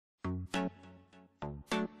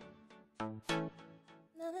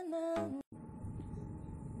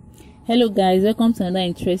Hello guys, welcome to another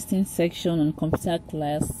interesting section on computer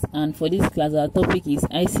class, and for this class our topic is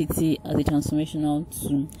ICT as a transformational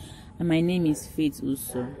tool, and my name is Faith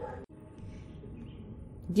Uso.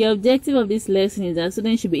 The objective of this lesson is that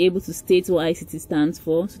students should be able to state what ICT stands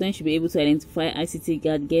for, students should be able to identify ICT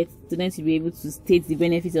gadgets, students should be able to state the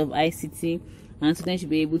benefits of ICT, and students should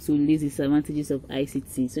be able to list the disadvantages of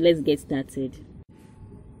ICT. So let's get started.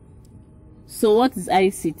 So what is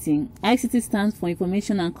ICT? ICT stands for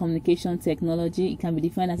Information and Communication Technology. It can be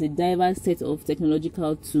defined as a diverse set of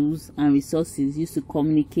technological tools and resources used to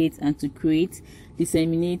communicate and to create,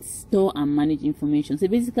 disseminate, store and manage information. So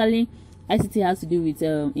basically, ICT has to do with,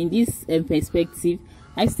 in this perspective,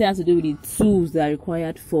 ICT has to do with the tools that are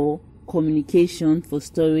required for communication, for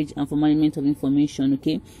storage and for management of information,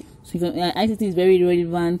 okay? So ICT is very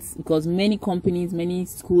relevant because many companies, many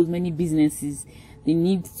schools, many businesses, they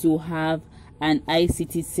need to have an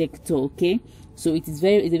ICT sector, okay? So it's a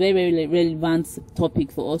very relevant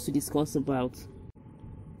topic for us to discuss about.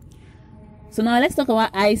 So now let's talk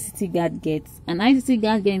about ICT gadgets. An ICT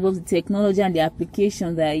gadget involves the technology and the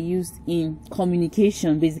applications that are used in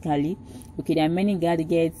communication, basically. Okay, there are many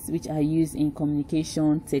gadgets which are used in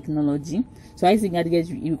communication technology. So ICT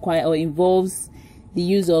gadgets require or involves the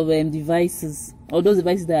use of devices, or those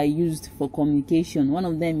devices that are used for communication. One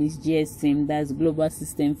of them is GSM, that's Global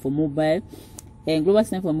System for Mobile. Global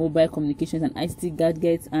System for Mobile Communications and ICT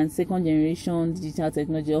gadgets and second generation digital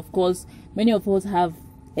technology. Of course, many of us have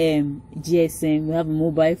GSM. We have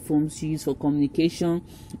mobile phones to use for communication,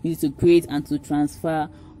 used to create and to transfer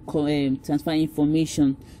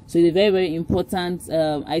information. So it's a very important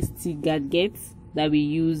ICT gadget that we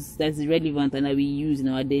use, that's relevant and that we use in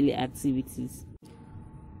our daily activities.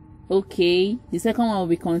 Okay, the second one we'll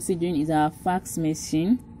be considering is our fax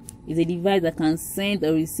machine. It's a device that can send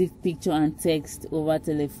or receive picture and text over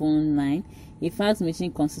telephone line. A fax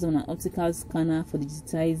machine consists of an optical scanner for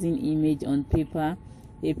digitizing image on paper,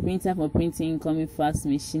 a printer for printing incoming fax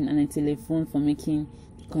machine, and a telephone for making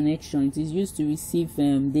the connection. It is used to receive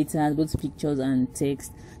data, both pictures and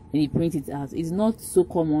text, and you print it out. It's not so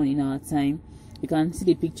common in our time. You can see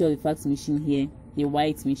the picture of the fax machine here, the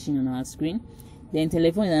white machine on our screen. Then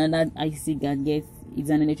telephone is another ICT gadget. It's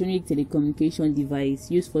an electronic telecommunication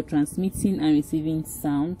device used for transmitting and receiving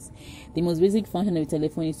sounds. The most basic function of a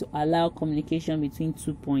telephone is to allow communication between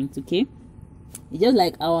 2 points, okay? It's just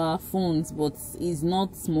like our phones, but it's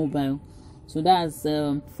not mobile. So that's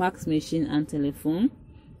fax machine and telephone.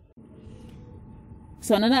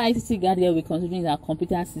 So another ICT gadget we're considering is our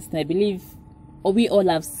computer system. I believe we all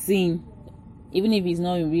have seen, even if it's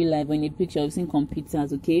not in real life or in a picture, we've seen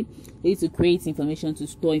computers, okay? They use to create information, to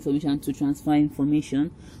store information, to transfer information.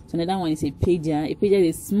 So another one is a pager. A pager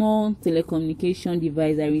is a small telecommunication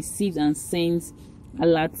device that receives and sends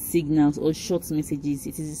alert signals or short messages.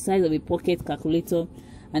 It is the size of a pocket calculator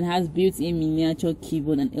and has built-in miniature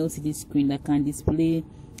keyboard and LCD screen that can display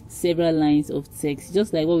several lines of text.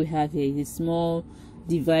 Just like what we have here, it's a small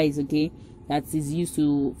device, okay, that is used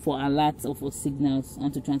for alerts or for signals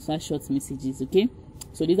and to transfer short messages, okay?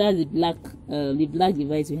 So these are the black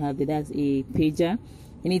device we have there. That's a pager.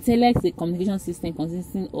 And a telex is a communication system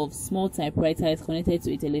consisting of small typewriters connected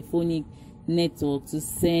to a telephonic network to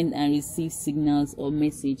send and receive signals or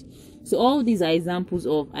message. So all these are examples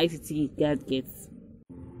of ICT gadgets.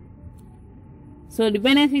 So the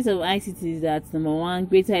benefits of ICT is that, number one,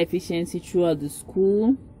 greater efficiency throughout the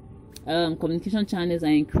school. Communication channels are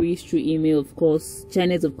increased through email. Of course,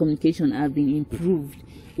 channels of communication have been improved.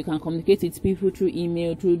 You can communicate with people through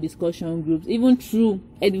email, through discussion groups, even through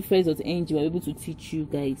edufresh.ng. We're able to teach you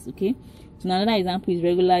guys, okay? So another example is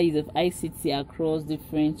regular use of ICT across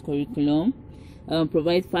different curriculum.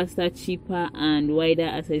 Provide faster, cheaper and wider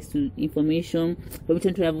access to information.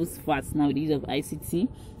 Information travels fast now with the use of ICT.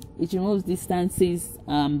 It removes distances,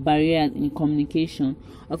 barriers in communication.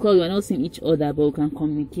 Of course, we are not seeing each other, but we can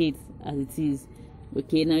communicate as it is.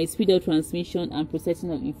 Okay, now it speeds up transmission and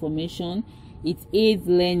processing of information. It aids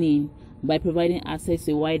learning by providing access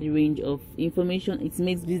to a wide range of information. It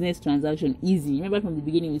makes business transaction easy. Remember from the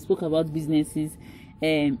beginning we spoke about businesses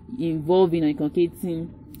involving or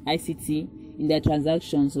inculcating ICT in their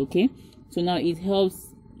transactions, okay? So now it helps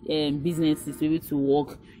businesses to be able to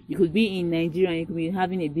work. You could be in Nigeria and you could be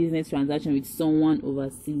having a business transaction with someone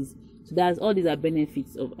overseas. So that's all these are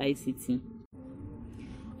benefits of ICT.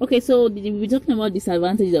 Okay, so we're talking about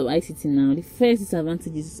disadvantages of ICT now. The first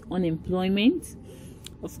disadvantage is unemployment.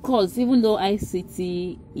 Of course, even though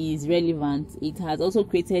ICT is relevant, it has also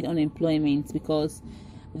created unemployment because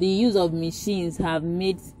the use of machines have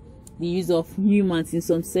made the use of humans in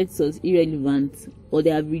some sectors irrelevant, or they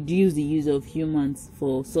have reduced the use of humans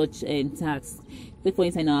for such tasks. Take for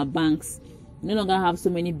instance, in our banks, we no longer have so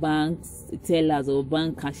many banks tellers or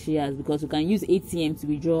bank cashiers because we can use ATM to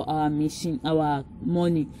withdraw our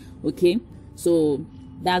money. Okay, so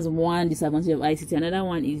that's one disadvantage of ICT. Another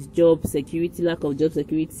one is job security, lack of job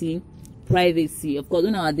security, privacy. Of course,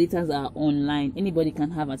 when our data are online, anybody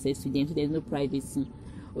can have access to them, so there's no privacy.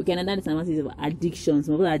 Okay, another disadvantage of addiction.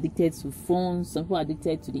 Some people are addicted to phones, some people are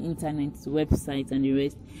addicted to the internet, to websites and the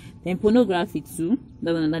rest. Then pornography too,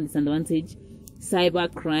 that's another disadvantage.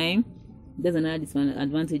 Cyber crime, that's another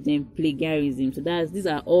disadvantage. Then plagiarism. So these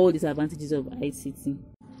are all disadvantages of ICT.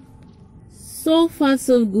 So far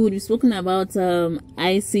so good. We've spoken about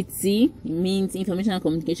ICT, it means information and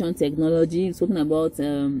communication technology. We've spoken about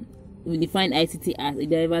we define ICT as a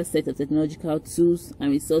diverse set of technological tools and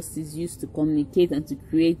resources used to communicate and to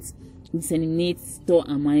create, disseminate, store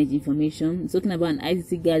and manage information. We're talking about an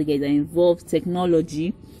ICT gadget that involves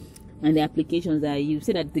technology and the applications that are used.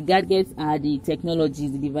 Say that the gadgets are the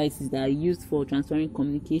technologies, the devices that are used for transferring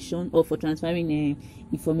communication or for transferring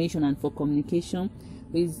information and for communication.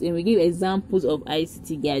 We give examples of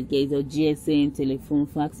ICT gadgets or GSM, telephone,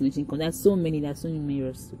 fax machine. There's so many, there's so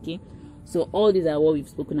numerous. Okay. So all these are what we've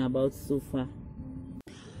spoken about so far.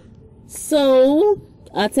 So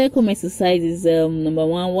our take-home exercise is number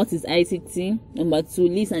 1, what is ICT? Number 2,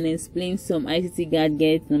 list and explain some ICT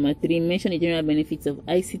gadgets. Number 3, mention the general benefits of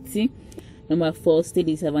ICT. Number 4, state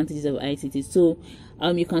the disadvantages of ICT. So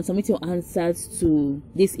you can submit your answers to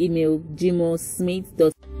this email,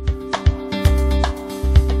 gmosmith.com